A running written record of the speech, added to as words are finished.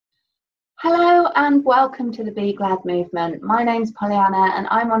Hello and welcome to the Be Glad movement. My name's Pollyanna and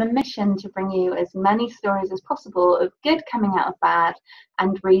I'm on a mission to bring you as many stories as possible of good coming out of bad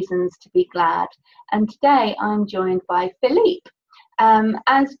and reasons to be glad. And today I'm joined by Philippe.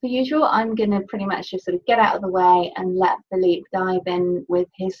 As per usual, I'm going to pretty much just sort of get out of the way and let Philippe dive in with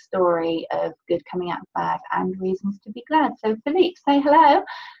his story of good coming out of bad and reasons to be glad. So Philippe, say hello.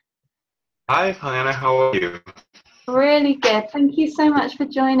 Hi, Pollyanna. How are you? Really good. Thank you so much for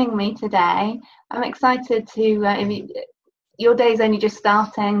joining me today. I'm excited to, your day's only just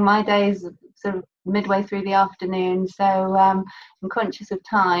starting, my day's sort of midway through the afternoon, so I'm conscious of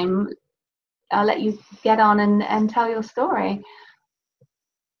time. I'll let you get on and tell your story.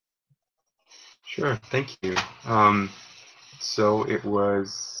 Sure, thank you. So it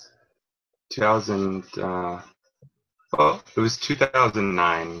was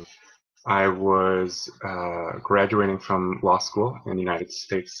 2009. I was graduating from law school in the United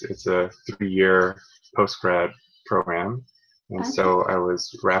States. It's a 3-year post-grad program. And Okay. so I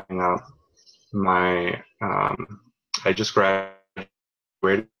was wrapping up my, I just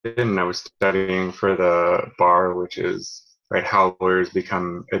graduated and I was studying for the bar, which is how lawyers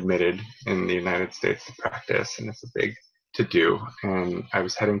become admitted in the United States to practice, and it's a big to do. And I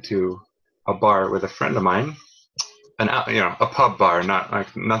was heading to a bar with a friend of mine, a pub bar, not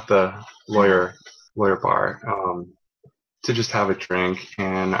the lawyer bar, to just have a drink.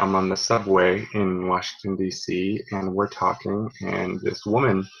 And I'm on the subway in Washington D.C. and we're talking, and this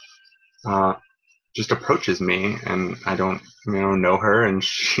woman just approaches me, and I don't know her, and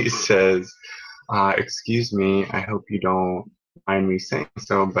she says, excuse me, I hope you don't mind me saying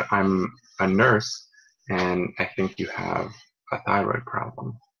so, but I'm a nurse and I think you have a thyroid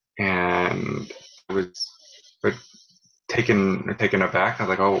problem. And I was taken aback. I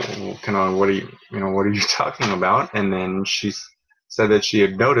was like, oh, what are you talking about? And then she said that she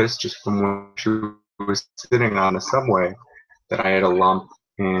had noticed just from when she was sitting on the subway that I had a lump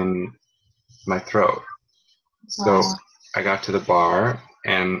in my throat. So Wow. I got to the bar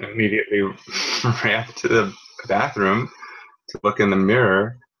and immediately ran to the bathroom to look in the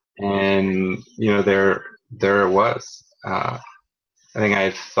mirror, and there it was. I think I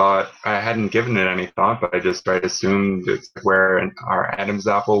thought I hadn't given it any thought, but I assumed it's where our Adam's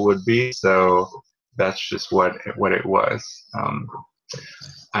apple would be. So that's just what it was.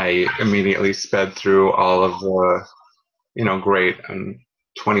 I immediately sped through all of the, great. I'm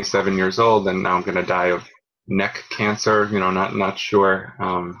 27 years old, and now I'm going to die of neck cancer. Not sure.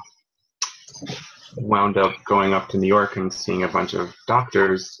 Wound up going up to New York and seeing a bunch of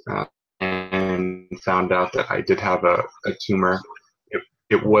doctors, and found out that I did have a tumor.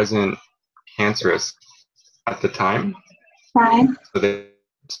 It wasn't cancerous at the time, Right. so they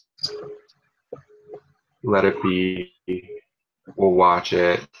let it be. We'll watch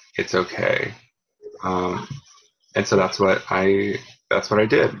it. It's okay. And so that's what I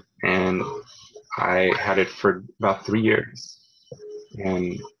did, and I had it for about 3 years.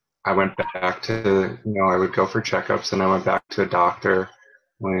 And I went back to, I would go for checkups, and I went back to a doctor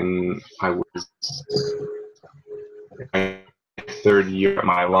when I was in my 3rd year at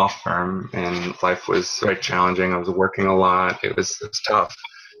my law firm, and life was quite challenging. I was working a lot. It was tough,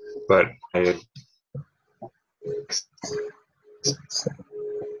 but I had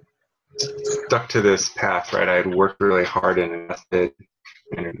stuck to this path, right? I had worked really hard and invested,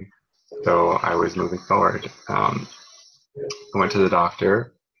 and so I was moving forward. I went to the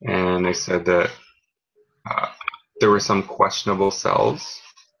doctor, and they said that there were some questionable cells,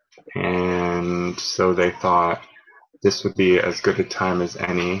 and so they thought this would be as good a time as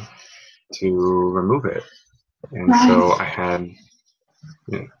any to remove it. And Right. so I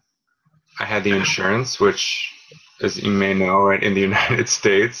had the insurance, which, as you may know, right, in the United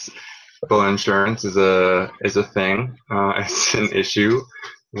States, full insurance is a thing. It's an issue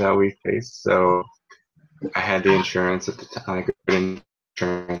that we face. So I had the insurance at the time. I could put in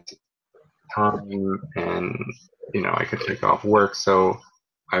insurance time, and I could take off work. So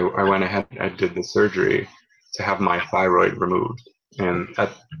I went ahead. I did the surgery to have my thyroid removed, and I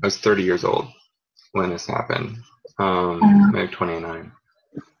was 30 years old when this happened. Maybe 29.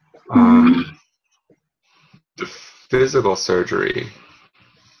 The physical surgery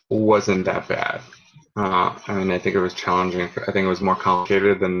wasn't that bad. I think it was challenging. I think it was more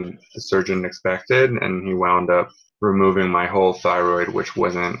complicated than the surgeon expected, and he wound up removing my whole thyroid, which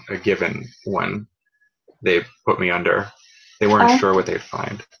wasn't a given when they put me under. They weren't sure what they'd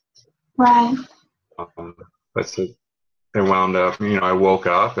find. Right. But so they wound up, I woke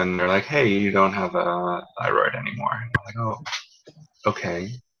up and they're like, hey, you don't have a thyroid anymore. And I'm like, oh, okay.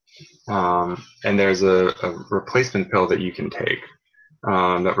 And there's a replacement pill that you can take.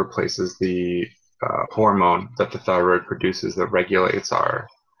 that replaces the hormone that the thyroid produces that regulates our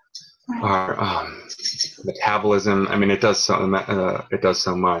metabolism. I mean, it does so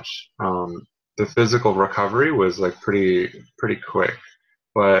much. The physical recovery was like pretty quick,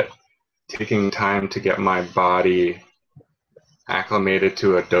 but taking time to get my body acclimated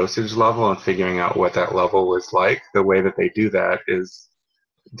to a dosage level and figuring out what that level was like, the way that they do that is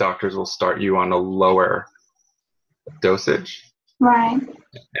doctors will start you on a lower dosage, Right.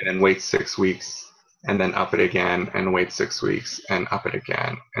 and then wait 6 weeks and then up it again and wait 6 weeks and up it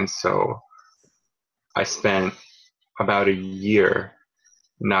again. And so I spent about a year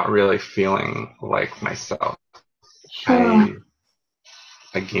not really feeling like myself. Sure.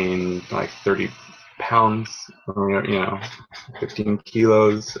 I gained like 30 pounds, 15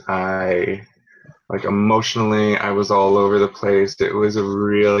 kilos. I like emotionally, I was all over the place. It was a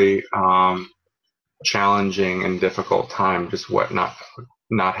really challenging and difficult time, just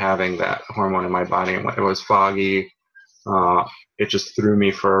not having that hormone in my body. And it was foggy. It just threw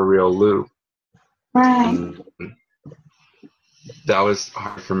me for a real loop. Right. And that was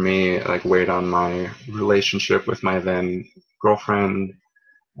hard for me, like weighed on my relationship with my then girlfriend.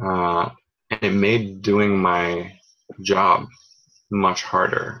 And it made doing my job much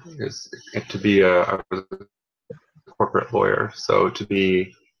harder. I was a corporate lawyer, so to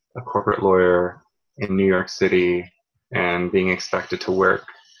be a corporate lawyer in New York City and being expected to work,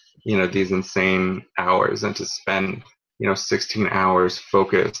 these insane hours and to spend, 16 hours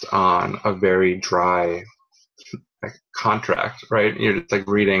focused on a very dry like contract, right? You're just like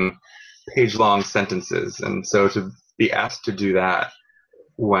reading page-long sentences, and so to be asked to do that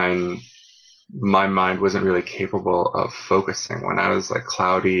when my mind wasn't really capable of focusing, when I was like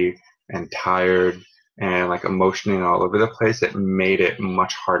cloudy and tired and like emotionally all over the place, it made it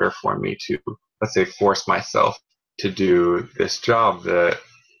much harder for me to, let's say, force myself to do this job that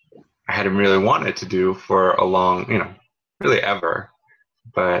I hadn't really wanted to do for a long, really ever.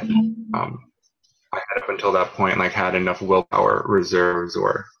 But I had up until that point like had enough willpower reserves,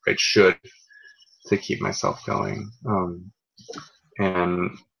 or it should, to keep myself going.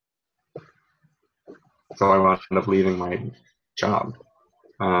 And so I wound up leaving my job.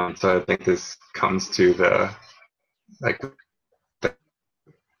 So I think this comes to the like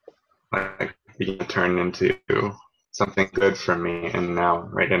began to turn into something good for me. And now,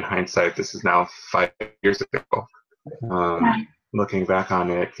 right in hindsight, this is now 5 years ago. Looking back on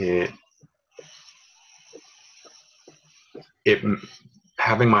it, it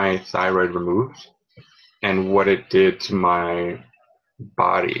having my thyroid removed and what it did to my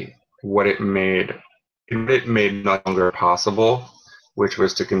body, what it made no longer possible, which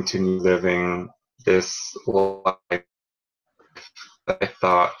was to continue living this life that I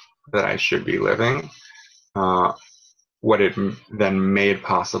thought that I should be living. What it then made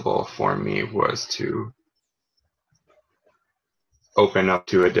possible for me was to open up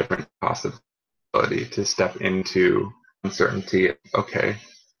to a different possibility, to step into uncertainty. Okay,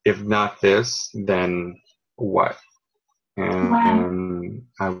 if not this, then what? And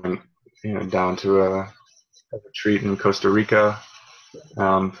I went, down to a retreat in Costa Rica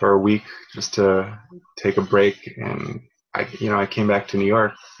for a week just to take a break, and I came back to New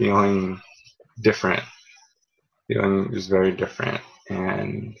York feeling different, feeling just very different,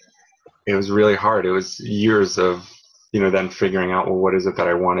 and it was really hard. It was years of then figuring out, well, what is it that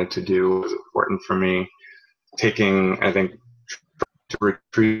I wanted to do? What was important for me? Taking, I think, to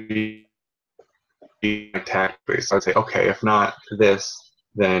retreat tactically. So I'd say, okay, if not this,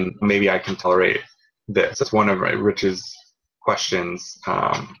 then maybe I can tolerate this. That's one of Rich's questions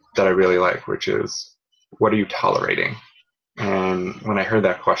that I really like, which is, what are you tolerating? And when I heard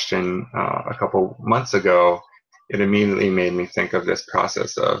that question a couple months ago, it immediately made me think of this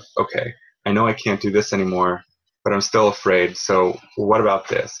process of, okay, I know I can't do this anymore, but I'm still afraid. So what about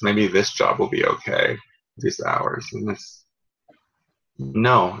this? Maybe this job will be okay, these hours. And it's,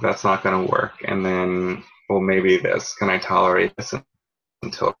 no, that's not going to work. And then, well, maybe this, can I tolerate this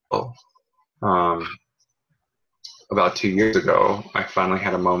until about 2 years ago, I finally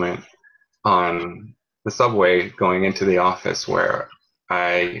had a moment on the subway going into the office where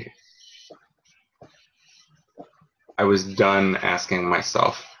I was done asking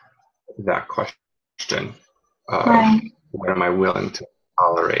myself that question of what am I willing to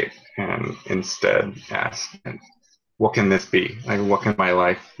tolerate, and instead ask, what can this be? Like, what can my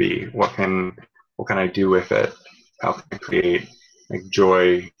life be? What can I do with it? How can I create like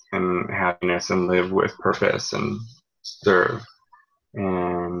joy and happiness and live with purpose and serve?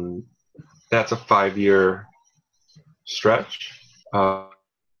 And that's a 5-year stretch. A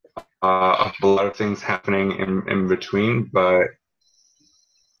lot of things happening in between, but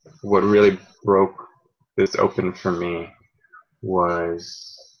what really broke this open for me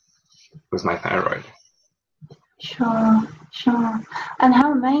was my thyroid. Sure, sure. And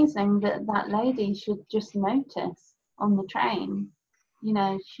how amazing that that lady should just notice on the train. You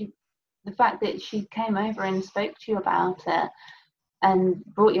know, the fact that she came over and spoke to you about it and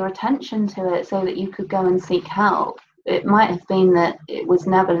brought your attention to it so that you could go and seek help. It might have been that it was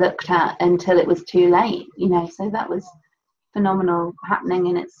never looked at until it was too late, you know, so that was phenomenal happening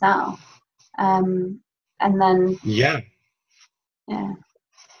in itself. And then, Yeah. yeah,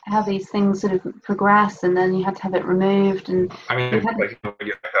 how these things sort of progress, and then you had to have it removed. And I mean, you had, like,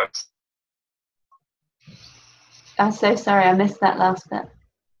 I'm so sorry, I missed that last bit.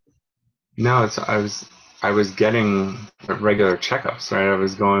 no, I was getting regular checkups, right? I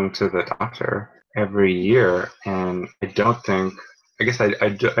was going to the doctor every year, and I don't think, I guess I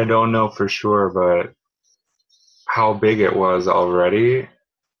don't know for sure, but how big it was already,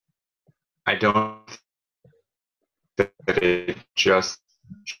 I don't think that it just,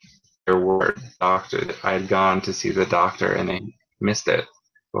 there were doctors. I had gone to see the doctor and they missed it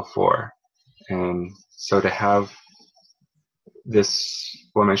before. And so to have this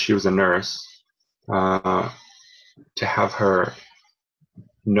woman, she was a nurse, uh, to have her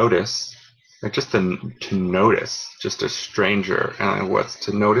notice, like just to notice, just a stranger, and what's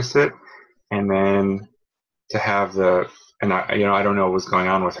to notice it, and then to have the, and I, you know, I don't know what was going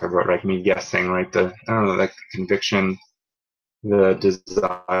on with her, but like me guessing, right, the, I don't know, like conviction, the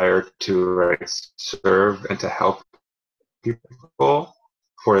desire to like serve and to help people,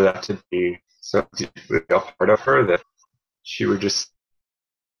 for that to be so deeply a part of her that she would just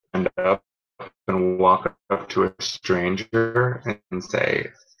stand up and walk up to a stranger and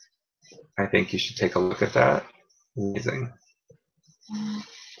say, I think you should take a look at that. Amazing.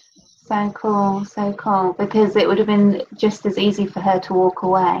 So cool, so cool. Because it would have been just as easy for her to walk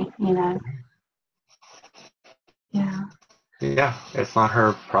away, you know. Yeah. Yeah, it's not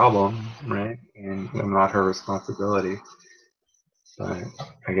her problem, right? And not her responsibility. But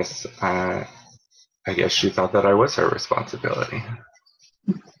I guess I guess she thought that I was her responsibility.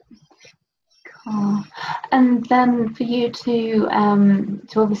 Cool. And then for you to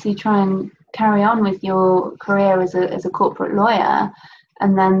obviously try and carry on with your career as a corporate lawyer,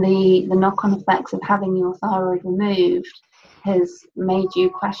 and then the knock-on effects of having your thyroid removed has made you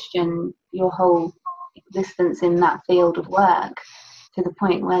question your whole existence in that field of work, to the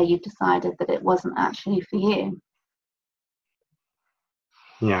point where you decided that it wasn't actually for you.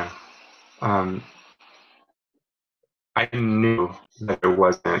 Yeah. Um, I knew that it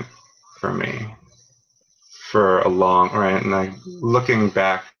wasn't for me for a long, right? And like looking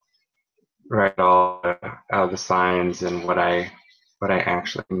back, right, all the signs and what I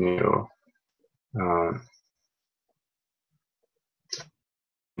actually knew, um,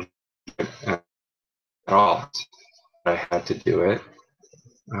 at all. I had to do it.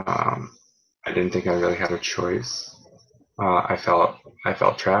 I didn't think I really had a choice. I felt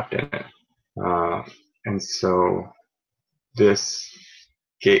trapped in it, uh, and so this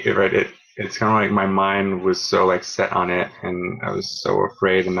gate, right? It's kind of like my mind was so like set on it, and I was so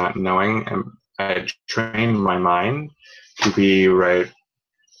afraid and not knowing, and I had trained my mind to be right,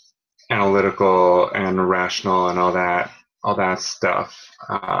 analytical and rational and all that stuff.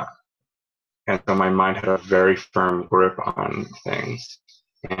 And so my mind had a very firm grip on things,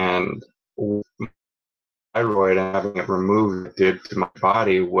 and thyroid and having it removed did to my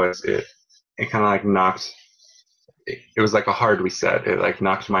body was it kind of like knocked, it was like a hard reset. It like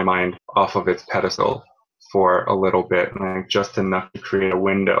knocked my mind off of its pedestal for a little bit, like just enough to create a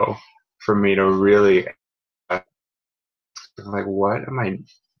window for me to really like, what am I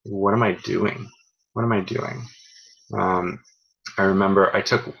doing? What am I doing? I remember I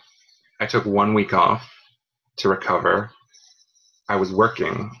took 1 week off to recover. I was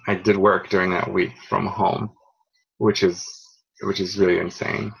working. I did work during that week from home, which is really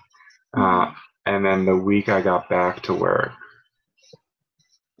insane. And then the week I got back to work,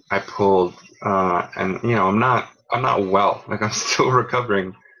 I pulled, and you know, I'm not well. Like I'm still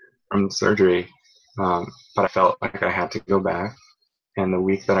recovering from surgery, but I felt like I had to go back. And the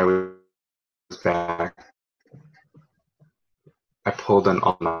week that I was back, I pulled an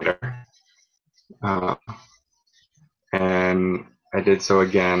all-nighter, uh, and I did so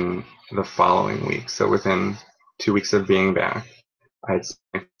again the following week. So within 2 weeks of being back, I had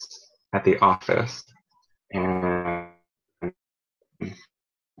sex at the office, and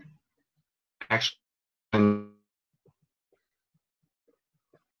actually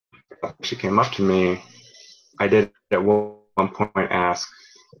she came up to me. I did at one point ask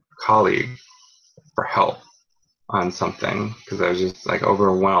a colleague for help on something because I was just like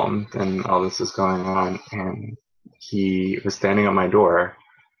overwhelmed and all this was going on. And he was standing at my door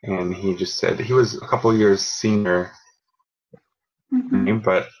and he just said, he was a couple years senior,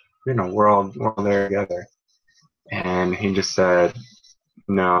 but you know, we're all there together. And he just said,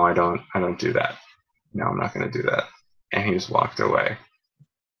 no, I don't do that. No, I'm not going to do that. And he just walked away.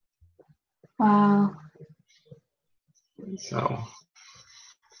 Wow. So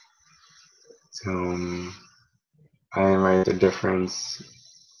I made the difference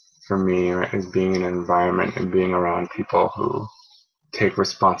for me, right, is being in an environment and being around people who take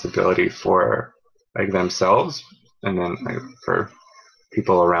responsibility for like themselves and then like, for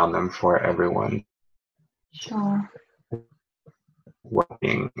people around them, for everyone, Sure.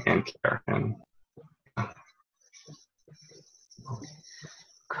 well-being and care. And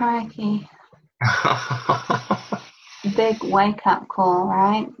Crikey. Big wake up call,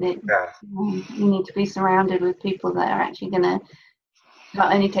 right? yeah. You need to be surrounded with people that are actually going to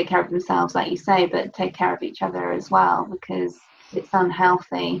not only take care of themselves, like you say, but take care of each other as well, because it's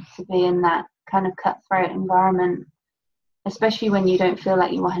unhealthy to be in that kind of cutthroat environment, especially when you don't feel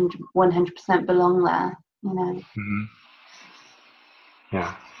like you 100% belong there, you know. Mm-hmm.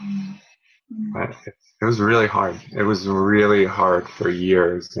 Yeah. Mm-hmm. But it was really hard. It was really hard for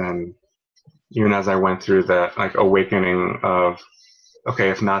years. And even as I went through that like awakening of, okay,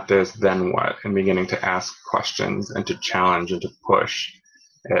 if not this, then what? And beginning to ask questions and to challenge and to push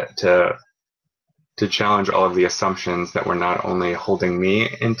to challenge all of the assumptions that were not only holding me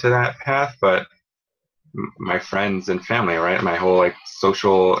into that path, but my friends and family, right? My whole like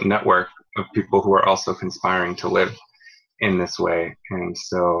social network of people who are also conspiring to live in this way. And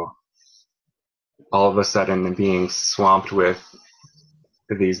so all of a sudden being swamped with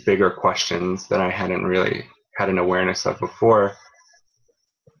these bigger questions that I hadn't really had an awareness of before,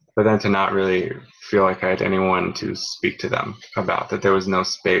 but then to not really feel like I had anyone to speak to them about, that there was no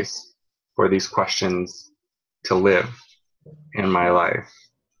space for these questions to live in my life.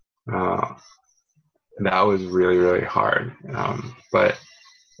 That was really, really hard. But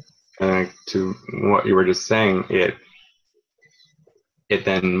to what you were just saying, it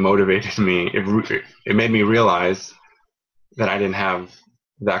then motivated me. It made me realize that I didn't have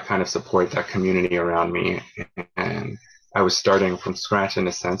that kind of support, that community around me, and I was starting from scratch in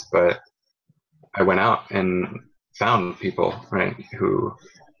a sense. But I went out and found people, right, who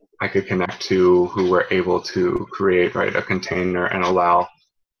I could connect to, who were able to create, right, a container and allow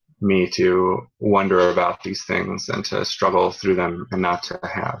me to wonder about these things and to struggle through them and not to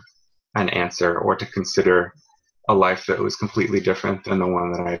have an answer or to consider a life that was completely different than the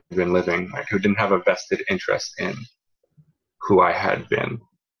one that I'd been living, right, who didn't have a vested interest in who I had been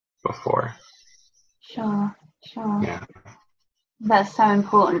before. Sure. Yeah. That's so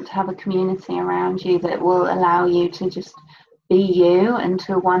important to have a community around you that will allow you to just be you and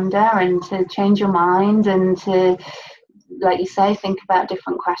to wonder and to change your mind and to, like you say, think about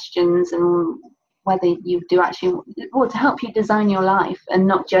different questions and whether you do actually, or to help you design your life and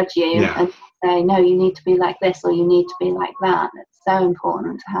not judge you Yeah. and say, no, you need to be like this or you need to be like that. It's so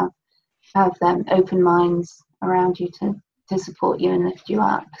important to have them open minds around you to support you and lift you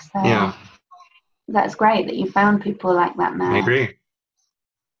up. So Yeah. that's great that you found people like that now. I agree.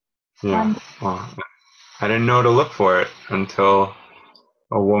 Yeah. Well, I didn't know to look for it until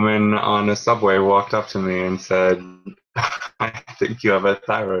a woman on a subway walked up to me and said, I think you have a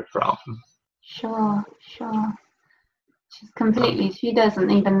thyroid problem. Sure. She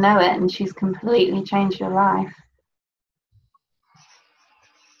doesn't even know it, and she's completely changed your life.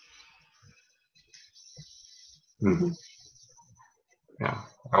 Hmm. Yeah.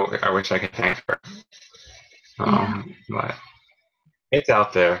 I wish I could thank her. But it's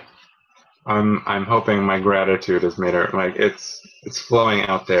out there. I'm hoping my gratitude has made her, like, it's flowing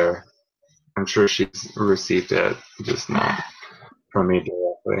out there. I'm sure she's received it, just not from me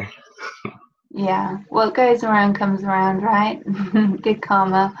directly. Yeah. What goes around comes around, right? Good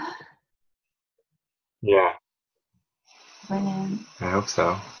karma. Yeah. Brilliant. I hope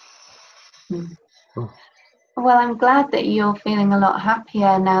so. Cool. Well, I'm glad that you're feeling a lot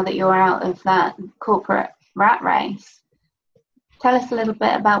happier now that you're out of that corporate rat race. Tell us a little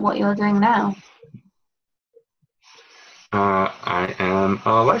bit about what you're doing now. I am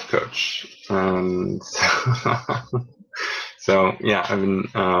a life coach, and so yeah, I've been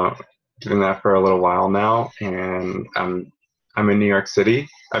doing that for a little while now, and I'm in New York City.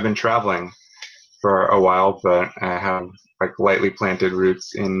 I've been traveling for a while, but I have like lightly planted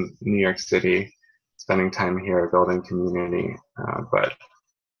roots in New York City, spending time here, building community. But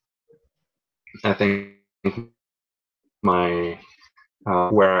I think my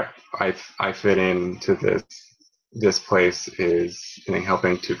where I fit into this this place is, I think,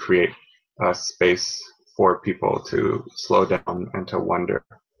 helping to create a space for people to slow down and to wonder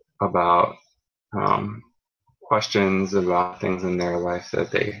about questions about things in their life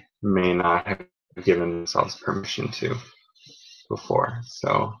that they may not have given themselves permission to before.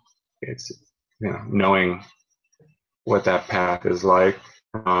 So it's, knowing what that path is like,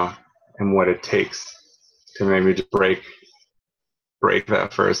 and what it takes to maybe just break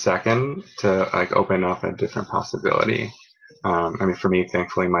that for a second to like open up a different possibility. I mean, for me,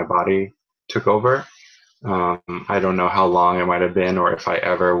 thankfully, my body took over. I don't know how long it might have been, or if I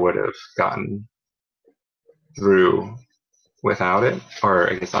ever would have gotten through without it,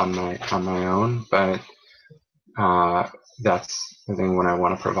 or I guess on my own. But that's the thing. What I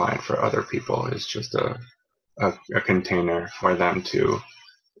want to provide for other people is just a container for them to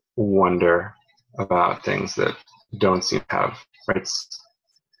wonder about things that don't seem to have rights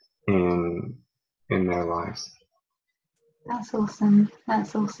in their lives. That's awesome.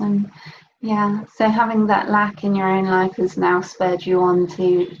 That's awesome. Yeah. So having that lack in your own life has now spurred you on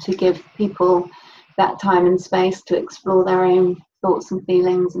to give people that time and space to explore their own thoughts and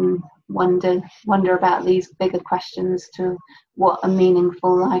feelings and wonder about these bigger questions to what a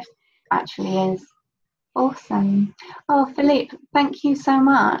meaningful life actually is. Awesome. Oh, Philippe, thank you so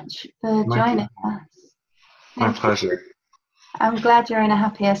much for joining us. My pleasure. I'm glad you're in a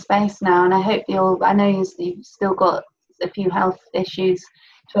happier space now, and I hope I know you've still got a few health issues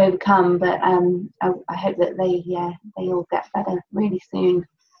to overcome, but I hope that they all get better really soon.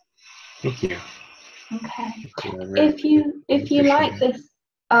 Thank you. Okay. Really if you like this,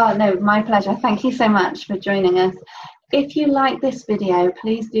 oh no, my pleasure. Thank you so much for joining us. If you like this video,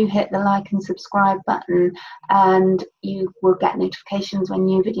 please do hit the like and subscribe button, and you will get notifications when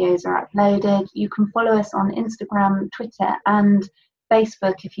new videos are uploaded. You can follow us on Instagram, Twitter and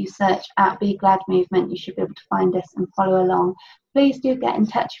Facebook. If you search at Be Glad Movement, you should be able to find us and follow along. Please do get in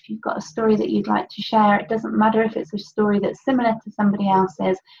touch if you've got a story that you'd like to share. It doesn't matter if it's a story that's similar to somebody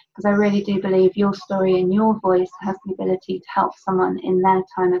else's, because I really do believe your story and your voice has the ability to help someone in their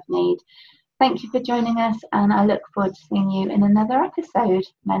time of need. Thank you for joining us, and I look forward to seeing you in another episode.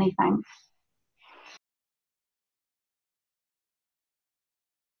 Many thanks.